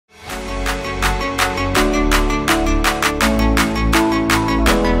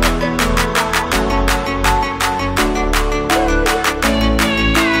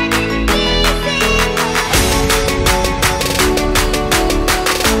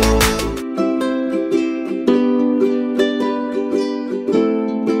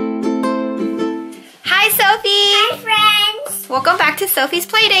to Sophie's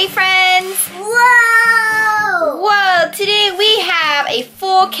Playday, friends! Whoa! Whoa! Today we have a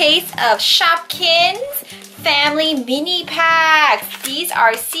full case of Shopkins Family Mini Packs. These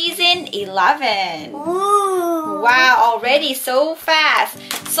are season 11. Ooh. Wow, already so fast.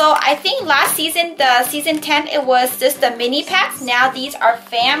 So I think last season, the season 10, it was just the mini packs. Now these are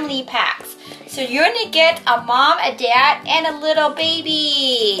family packs. So you're gonna get a mom, a dad, and a little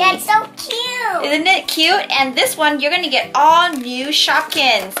baby. That's so cute. Isn't it cute? And this one, you're gonna get all new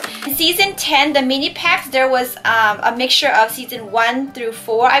Shopkins. In season 10, the mini packs, there was a mixture of season 1 through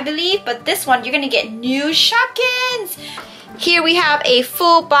 4, I believe. But this one, you're gonna get new Shopkins. Here we have a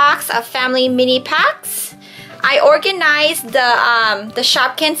full box of family mini packs. I organized the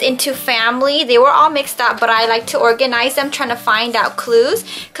Shopkins into family. They were all mixed up, but I like to organize them, trying to find out clues.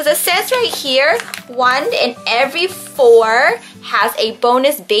 Because it says right here, 1 in every 4 has a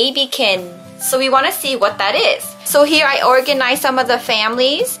bonus Babykin. So we want to see what that is. So here I organized some of the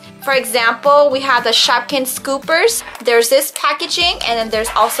families. For example, we have the Shopkin scoopers. There's this packaging, and then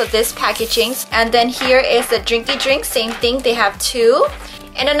there's also this packaging. And then here is the drinky drink, same thing, they have 2.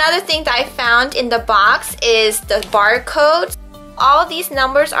 And another thing that I found in the box is the barcode. All these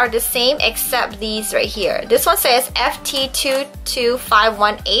numbers are the same except these right here. This one says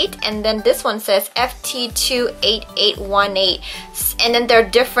FT22518, and then this one says FT28818. And then they're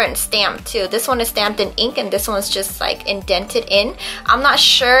different stamped too. This one is stamped in ink and this one's just like indented in. I'm not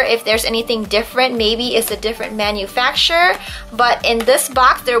sure if there's anything different. Maybe it's a different manufacturer. But in this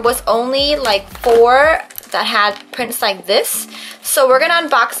box, there was only like 4 that had prints like this. So we're gonna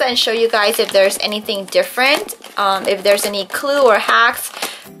unbox it and show you guys if there's anything different, if there's any clue or hacks.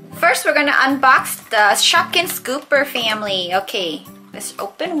 First, we're gonna unbox the Shopkin Scooper family. Okay, let's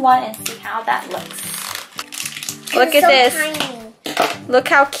open one and see how that looks. Look at this. Tiny. Look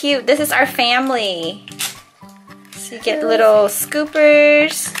how cute. This is our family. So you get little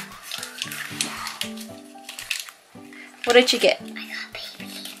scoopers. What did you get?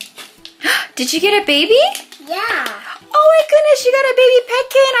 Did you get a baby? Yeah. Oh my goodness, you got a baby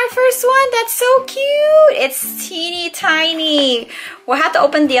petkin, our first one. That's so cute. It's teeny tiny. We'll have to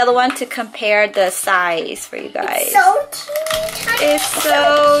open the other one to compare the size for you guys. It's so teeny tiny. It's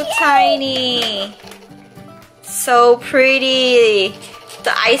so tiny. So pretty.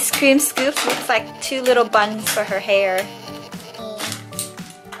 The ice cream scoops looks like 2 little buns for her hair.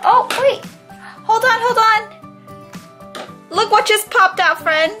 Oh, wait. Hold on, hold on. Look what just popped out,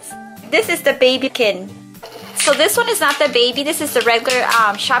 friends. This is the Babykin. So this one is not the baby. This is the regular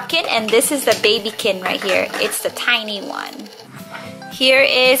Shopkin, and this is the Babykin right here. It's the tiny one. Here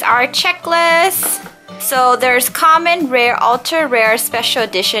is our checklist. So there's common, rare, ultra rare, special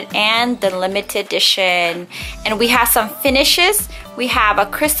edition, and the limited edition. And we have some finishes. We have a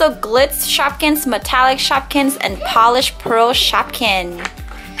crystal glitz Shopkins, metallic Shopkins, and polished pearl Shopkin.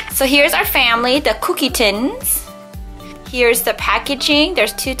 So here's our family, the cookie tins. Here's the packaging.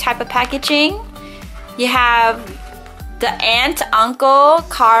 There's 2 types of packaging. You have the aunt, uncle,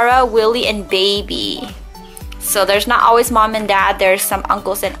 Cara, Willie, and baby. So there's not always mom and dad. There's some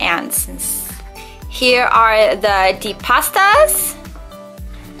uncles and aunts. Here are the di pastas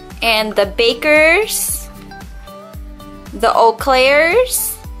and the bakers, the Eau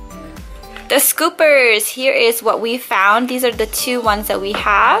Clairs, the scoopers. Here is what we found. These are the 2 ones that we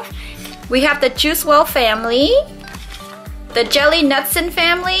have. We have the Juice Well family, the Jelly Nutson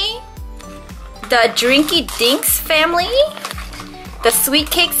family, the Drinky Dinks family, the Sweet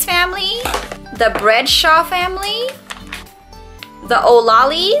Cakes family, the Breadshaw family, the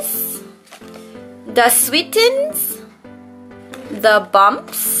O'Lollies, the Sweetens, the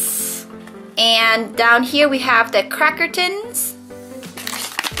Bumps, and down here we have the Crackertons,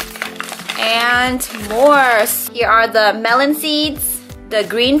 and more. Here are the Melon Seeds, the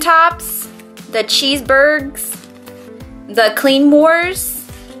Green Tops, the Cheeseburgs, the Clean Moors,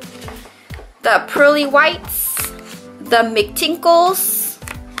 the Pearly Whites, the McTinkles,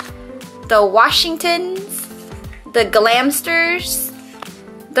 the Washingtons, the Glamsters,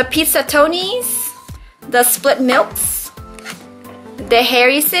 the Pizza Tonys, the Split Milks, the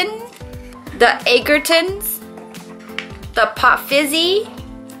Harrison, the Egertons, the Pop Fizzy,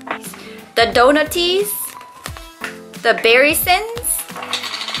 the Donuties, the Berrysons,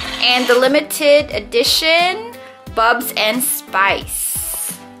 and the limited edition Bubs and Spice.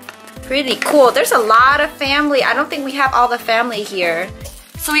 Pretty cool. There's a lot of family. I don't think we have all the family here.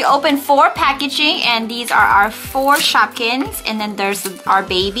 So we opened 4 packaging, and these are our 4 Shopkins, and then there's our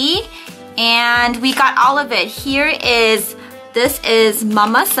baby, and we got all of it. This is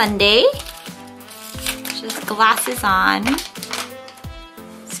Mama Sunday. Just glasses on.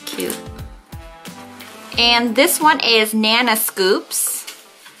 It's cute. And this one is Nana Scoops.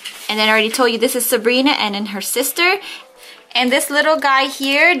 And then I already told you this is Sabrina and then her sister. And this little guy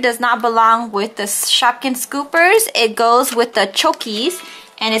here does not belong with the Shopkin Scoopers. It goes with the Chokies,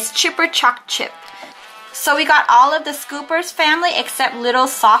 and it's Chipper Choc Chip. So we got all of the Scoopers family except little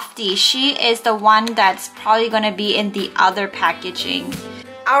Sophie. She is the one that's probably going to be in the other packaging.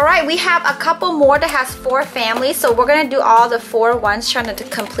 Alright, we have a couple more that has 4 families, so we're going to do all the 4 ones trying to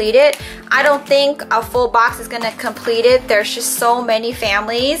complete it. I don't think a full box is going to complete it. There's just so many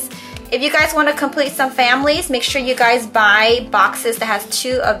families. If you guys want to complete some families, make sure you guys buy boxes that has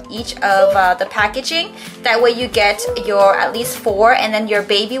 2 of each of the packaging. That way you get your at least 4 and then your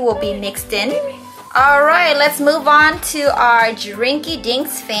baby will be mixed in. Alright, let's move on to our Drinky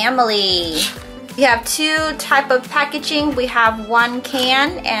Dinks family. We have 2 type of packaging. We have 1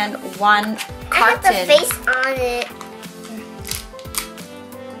 can and 1 carton. I have the face on it.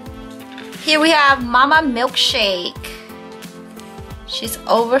 Here we have Mama Milkshake. She's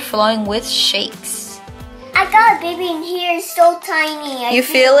overflowing with shakes. I got a baby in here. It's so tiny. You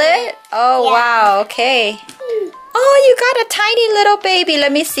feel it? Oh, yeah. Wow. Okay. Oh, you got a tiny little baby.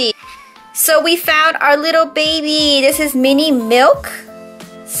 Let me see. So we found our little baby. This is Mini Milk.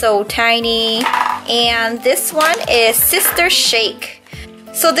 So tiny. And this one is Sister Shake.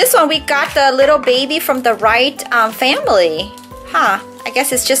 So this one, we got the little baby from the right family. Huh. I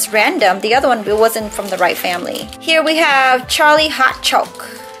guess it's just random. The other one, it wasn't from the right family. Here we have Charlie Hot Choke.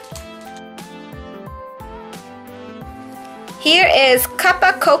 Here is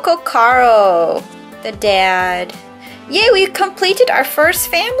Kappa Coco Caro, the dad. Yay, we completed our first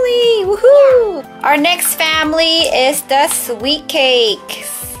family. Woohoo! Our next family is the Sweet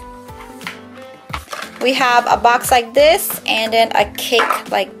Cakes. We have a box like this and then a cake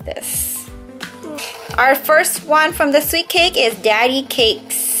like this. Our first one from the Sweet Cake is Daddy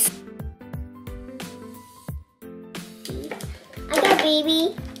Cakes. I got a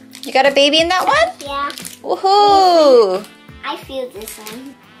baby. You got a baby in that one? Yeah. Woohoo! I feel this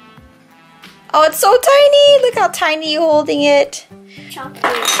one. Oh, it's so tiny. Look how tiny you're holding it.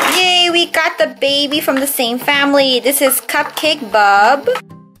 Chocolate. Yay, we got the baby from the same family. This is Cupcake Bub.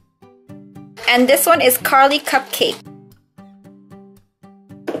 And this one is Carly Cupcake.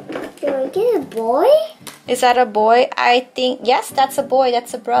 Can I get a boy? Is that a boy? I think, yes, that's a boy.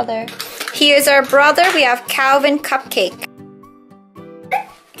 That's a brother. Here's our brother. We have Calvin Cupcake.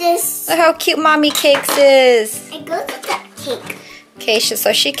 This. Look how cute Mommy Cakes is. It goes with that cake. Okay,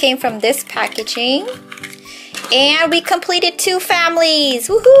 so she came from this packaging. And we completed 2 families.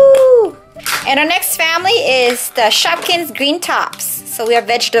 Woohoo! And our next family is the Shopkins Green Tops. So we have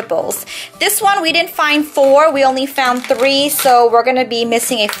vegetables. This one we didn't find 4. We only found 3. So we're going to be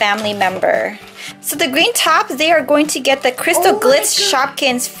missing a family member. So the green tops, they are going to get the Crystal Glitz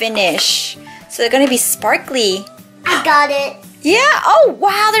Shopkins finish. So they're going to be sparkly. I got it. Yeah. Oh,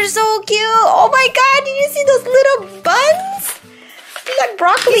 wow. They're so cute. Oh, my God. Did you see those little buns? They're like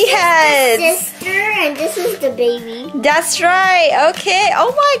broccoli heads. This is the sister and this is the baby. That's right. Okay.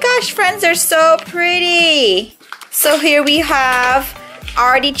 Oh, my gosh, friends. They're so pretty. So here we have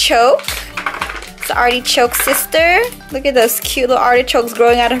Artichoke. It's the Artichoke sister. Look at those cute little artichokes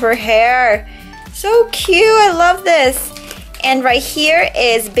growing out of her hair. So cute. I love this. And right here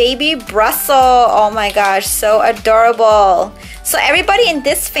is Baby Brussels. Oh my gosh, so adorable. So everybody in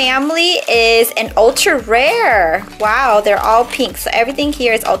this family is an ultra rare. Wow, they're all pink. So everything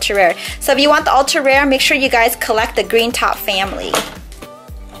here is ultra rare. So if you want the ultra rare, make sure you guys collect the green top family.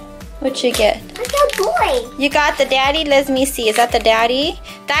 What'd you get? I got a boy. You got the daddy? Let me see. Is that the daddy?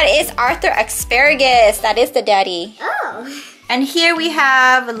 That is Arthur Asparagus. That is the daddy. Oh. And here we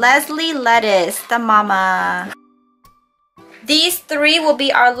have Leslie Lettuce, the mama. These 3 will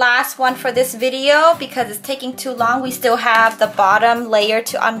be our last one for this video because it's taking too long. We still have the bottom layer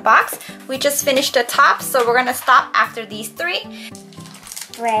to unbox. We just finished the top, so we're gonna stop after these 3.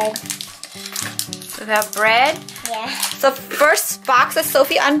 Bread. We have bread. Yeah. So first box that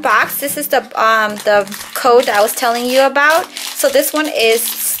Sophie unboxed, this is the code that I was telling you about. So this one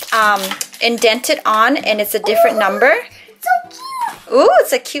is indented on and it's a different number. It's so cute. Ooh,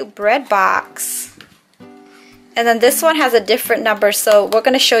 it's a cute bread box. And then this one has a different number, so we're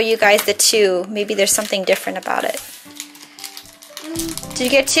going to show you guys the 2. Maybe there's something different about it. Did you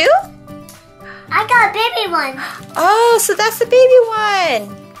get 2? I got a baby one. Oh, so that's the baby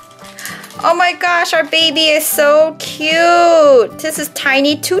one. Oh my gosh, our baby is so cute. This is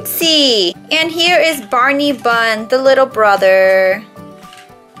Tiny Tootsie. And here is Barney Bun, the little brother.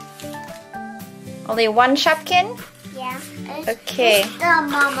 Only 1 Shopkin? Yeah. Okay. It's the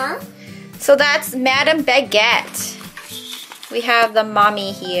mama. So that's Madame Baguette. We have the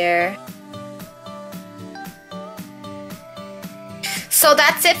mommy here. So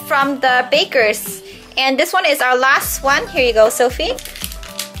that's it from the bakers. And this one is our last one. Here you go, Sophie.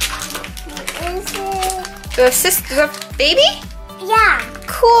 What is it? Your sister, your baby? Yeah.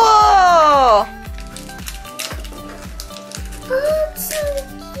 Cool. Oh, it's so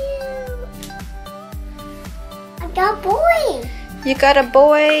cute. I got a boy. You got a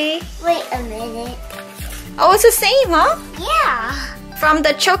boy. Wait a minute. Oh, it's the same, huh? Yeah. From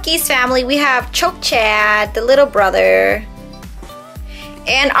the Shopkins family, we have Choke Chad, the little brother.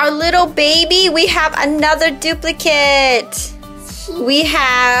 And our little baby, we have another duplicate. We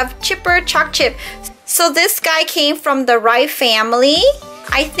have Chipper Choc Chip. So this guy came from the right family.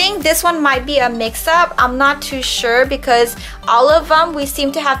 I think this one might be a mix-up. I'm not too sure because all of them, we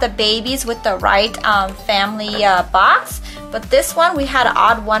seem to have the babies with the right family box. But this one, we had an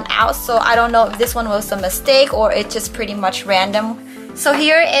odd one out. So I don't know if this one was a mistake or it's just pretty much random. So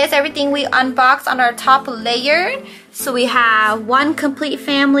here is everything we unboxed on our top layer. So we have one complete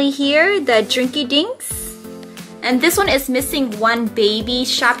family here, the Drinky Dinks. And this one is missing one baby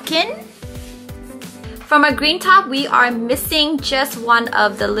Shopkin. From our green top, we are missing just one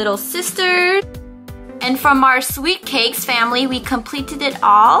of the little sisters. And from our Sweet Cakes family, we completed it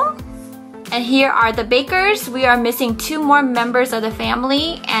all. And here are the bakers. We are missing 2 more members of the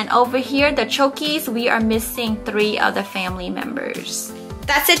family. And over here, the Chokies, we are missing 3 of the family members.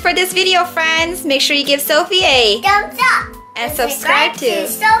 That's it for this video, friends. Make sure you give Sophie a thumbs up. And subscribe to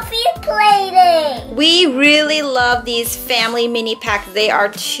Sophie Playdate. We really love these family mini packs. They are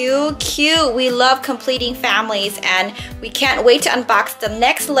too cute. We love completing families and we can't wait to unbox the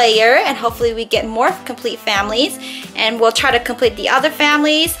next layer and hopefully we get more complete families and we'll try to complete the other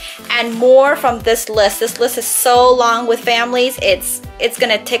families and more from this list. This list is so long with families. It's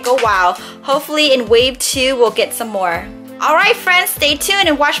gonna take a while. Hopefully in wave 2 we'll get some more. Alright friends, stay tuned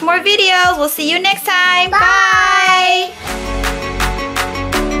and watch more videos. We'll see you next time. Bye.